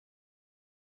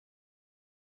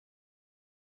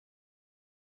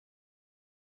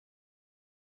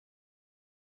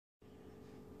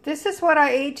This is what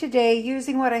I ate today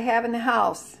using what I have in the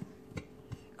house.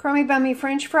 Crummy Bummy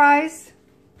French fries,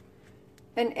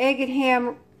 an egg and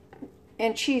ham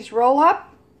and cheese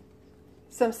roll-up,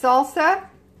 some salsa,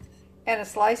 and a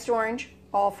sliced orange,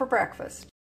 all for breakfast.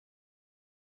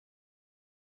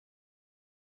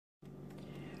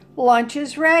 Lunch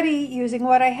is ready using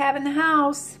what I have in the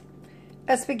house.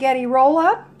 A spaghetti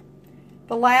roll-up,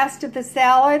 the last of the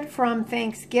salad from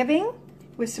Thanksgiving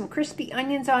with some crispy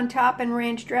onions on top and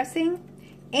ranch dressing,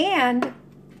 and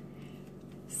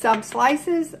some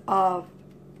slices of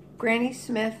Granny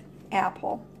Smith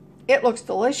apple. It looks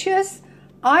delicious.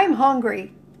 I'm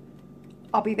hungry.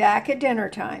 I'll be back at dinner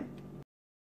time.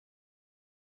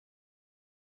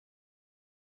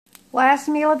 Last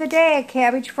meal of the day, a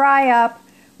cabbage fry-up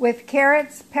with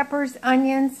carrots, peppers,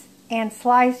 onions, and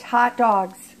sliced hot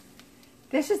dogs.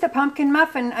 This is the pumpkin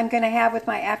muffin I'm going to have with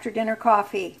my after-dinner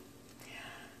coffee.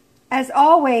 As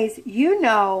always, you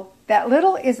know that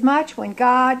little is much when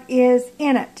God is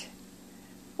in it.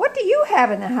 What do you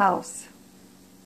have in the house?